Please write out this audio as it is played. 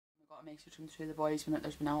got a message from the boys when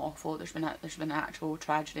there's been an awful, there's been an actual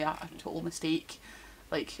tragedy, a total mistake,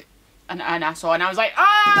 like, and I saw it and I was like,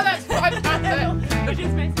 ah, that's fantastic. Which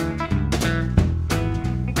is nice.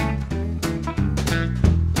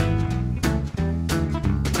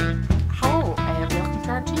 Hello, welcome to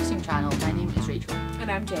our tasting channel. My name is Rachel. And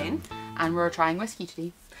I'm Jen. And we're trying whiskey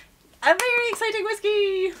today. A very exciting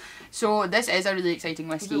whiskey! So this is a really exciting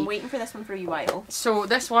whiskey. We've been waiting for this one for a while. So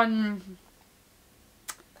this one,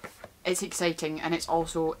 it's exciting and it's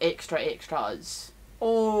also extra us.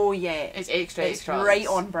 Oh yeah. It's extra It's us. right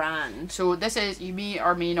on brand. So this is, you may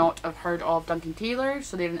or may not have heard of Duncan Taylor.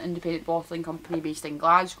 So they're an independent bottling company based in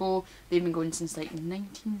Glasgow. They've been going since like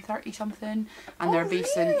 1930 something, and they're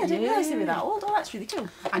based in. I didn't realise they were that old. Oh, that's really cool.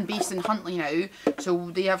 And based in Huntly now. So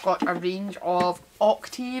they have got a range of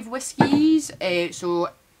octave whiskies. So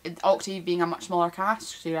octave being a much smaller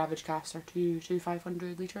cask. So your average casks are two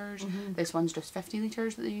 500 litres. This one's just 50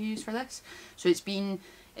 litres that they use for this. So it's been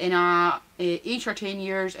in a 8 or 10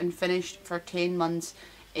 years and finished for 10 months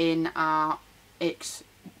in a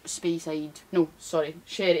sherry.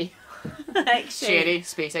 Sherry,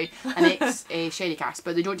 Speyside. An sherry cask,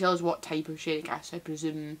 but they don't tell us what type of sherry cask, so I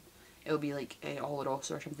presume it'll be like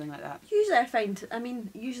Oloroso or something like that. Usually I find,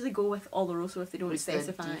 usually go with Oloroso if they don't It's the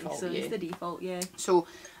specify, default, so yeah. it's the default, yeah. So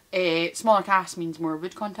smaller cask means more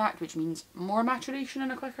wood contact, which means more maturation in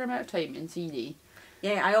a quicker amount of time in CD.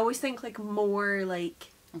 Yeah, I always think like more like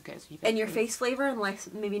Okay, so in your face flavour and less,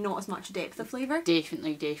 maybe not as much depth of flavour.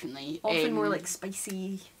 Definitely. Often more like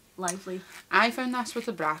spicy, lively. I found this with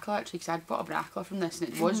a Brackla actually, because I'd bought a Brackla from this and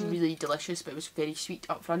it was really delicious, but it was very sweet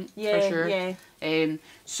up front, Yeah, for sure. yeah.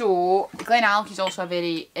 So Glenallachie is also a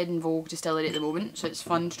very in vogue distillery at the moment, so it's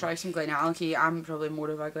fun to try some Glenallachie. I'm probably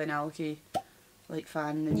more of a Glenallachie like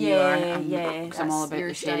fan than you are. Yeah, because I'm all about your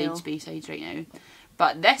the sherried style. Speysides right now.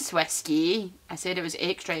 But this whiskey, I said it was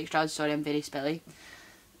extra, sorry I'm very spilly.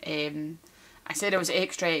 I said it was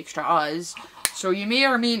extra us, so you may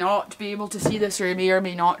or may not be able to see this, or you may or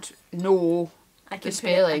may not know the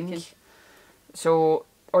spelling. So,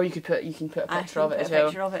 or you can put a picture of it as well. A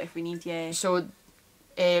picture of it if we need, yeah. So,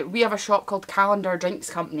 we have a shop called Callander Drinks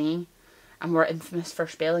Co, and we're infamous for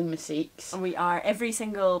spelling mistakes. And we are, every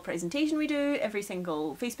single presentation we do, every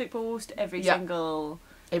single Facebook post, every single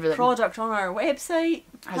Everything product on our website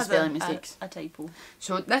has spelling mistakes. A typo.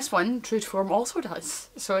 So this one, true to form, also does.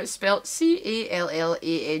 So it's spelled CALLANDAR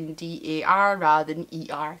rather than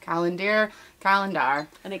ER. CallandAr.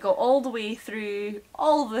 And it got all the way through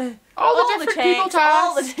all the different checks, people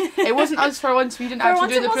tasks. It wasn't us for once. We didn't actually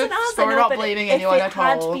do the proofs, so we're not blaming anyone at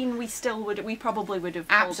all. If it had been, we probably would have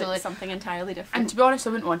called it something entirely different. And to be honest,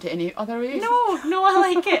 I wouldn't want it any other way. No,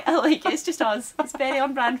 I like it. It's just us. It's very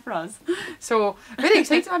on brand for us. So very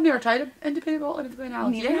excited. I've never tried an independent bottling of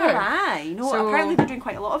Glenallachie. Neither have I. No, So, apparently they're doing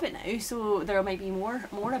quite a lot of it now, so there might be more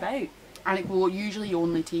about. And it will usually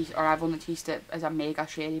only taste, or I've only tasted it as a mega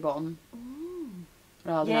sherry bottom.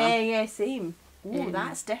 Rather than Yeah, same. Oh,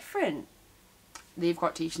 that's different. They've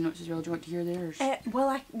got tasting notes as well. Do you want to hear theirs?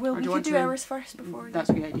 We could do ours first before. That's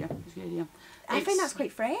a good idea. I find that's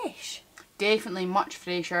quite fresh. Definitely much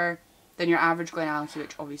fresher than your average Glenallachie,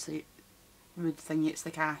 which obviously would think it's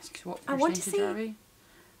the casks. What percentage are we?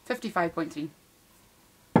 55.3.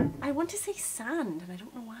 I want to say sand, and I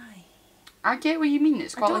don't know why. I get what you mean.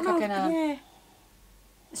 It's got like a kind of. Yeah.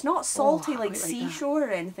 It's not salty like quite like seashore or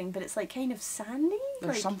anything, but it's like kind of sandy.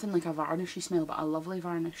 There's something like a varnishy smell, but a lovely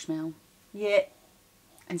varnish smell. Yeah.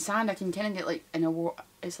 And sand, I can kind of get like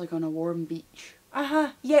it's like on a warm beach.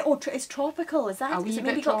 Yeah. Oh, it's tropical. Is that? A wee Is it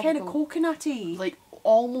bit maybe got kind of tropical. coconutty? Like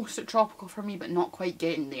almost at tropical for me, but not quite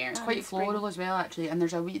getting there. It's quite spring. floral as well, actually. And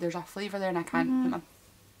there's a flavour there, and I can't put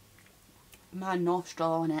my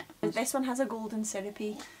nostril on it. This one has a golden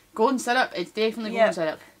syrupy. Golden syrup. It's definitely golden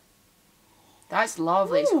syrup. That's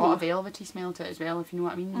lovely. Ooh. It's got a velvety smell to it as well, if you know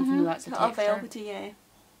what I mean. If you know that's a texture. Velvety, yeah.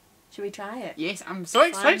 Should we try it? Yes, I'm so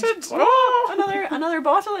excited. Oh, another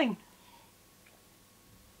bottling.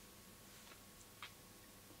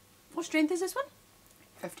 What strength is this one?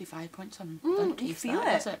 55 point something. You feel it?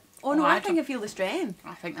 Does it? Oh no, I think I feel the strength.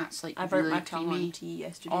 I think that's like I burnt really my tongue creamy. on tea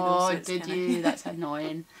yesterday. Oh, though, so did kinda... you? That's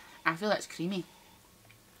annoying. I feel that's creamy.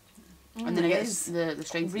 And then I get the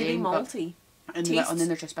strength really again, malty. And then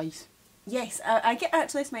there's a spice. Yes, I get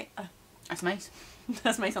actually that's nice.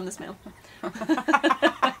 That's nice on the smell.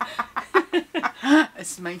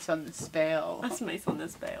 It's nice on the spell. That's nice on the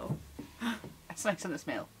spell. It's nice on the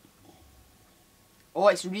smell. Oh,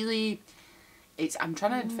 it's really. I'm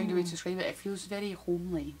trying to find a way to describe it. It feels very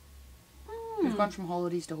homely. We've gone from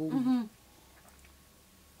holidays to home.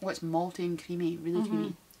 Oh, it's malty and creamy, really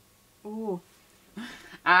creamy. Oh.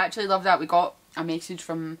 I actually love that. We got a message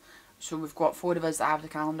from So we've got 4 of us that have the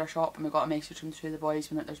Callander shop, and we got a message from 2 of the boys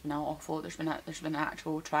when there's been an awful, there's been an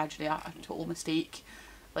actual tragedy, a total mistake,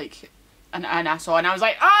 like, and I saw, and I was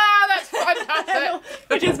like, ah, that's fantastic.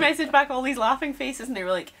 We just messaged back all these laughing faces, and they were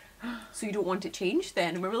like, so you don't want it changed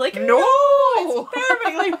then? And we were like, No, it's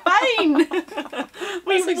perfectly fine.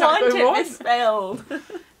 We want it misspelled.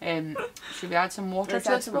 Should we add some water Let's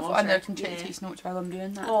to add this some before? water, And I can yeah. taste notes while I'm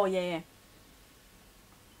doing that. Oh yeah.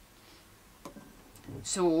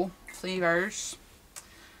 So, flavours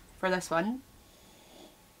for this one.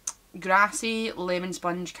 Grassy, lemon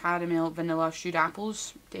sponge, caramel, vanilla, stewed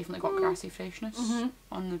apples. Definitely got grassy freshness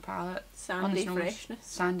on the palate. Sandy on the freshness.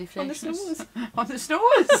 Sandy On the freshness. nose. On the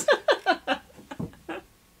nose.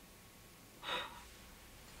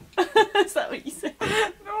 Is that what you said?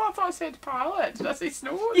 No, I thought I said palate. Did I say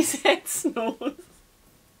snose? You said snows.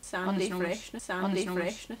 Sandy nose. freshness. On the Sandy nose.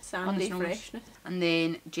 freshness. On the Sandy nose. freshness. And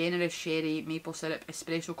then generous sherry, maple syrup,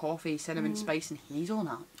 espresso coffee, cinnamon spice and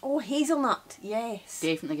hazelnut. Oh, hazelnut. Yes.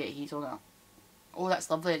 Definitely get hazelnut. Oh, that's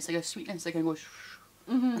lovely. It's like a sweetness, like it goes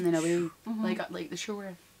and then away, like the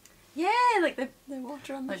shore, Yeah, like the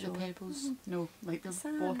water on the like shore. the pebbles. No, like the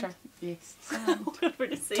Sand. water. Yes, sand. What were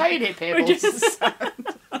you saying? Tiny pebbles. We're just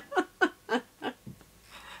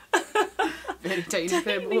Very tiny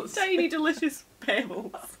pebbles. tiny delicious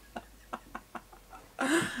pebbles.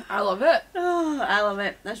 I love it. Oh, I love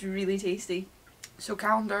it. That's really tasty. So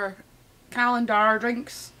Callander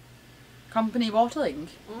Drinks Company bottling.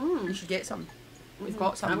 You should get some. We've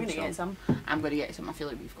got some. I'm gonna get some. I'm gonna get some. I feel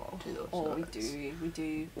like we've got to though. Oh, so we it's- do. We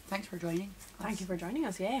do. Thanks for joining. Thank you for joining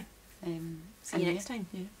us. Yeah. See and you yeah, next time.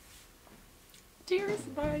 Yeah. Cheers.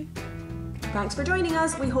 Bye. Thanks for joining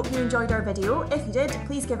us. We hope you enjoyed our video. If you did,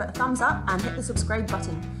 please give it a thumbs up and hit the subscribe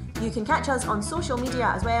button. You can catch us on social media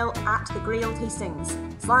as well at The Grail Tastings.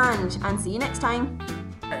 Slange, and see you next time.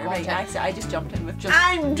 Right, I just jumped in with Just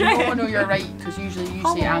I'm Jen. No, you're right, because usually you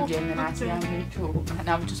say Hello. I'm Jen and I say I'm Rachel. And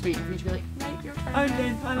I was just waiting for you to be like, right, your turn. I'm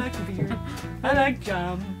Jen. I like beer. I like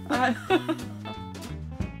jam.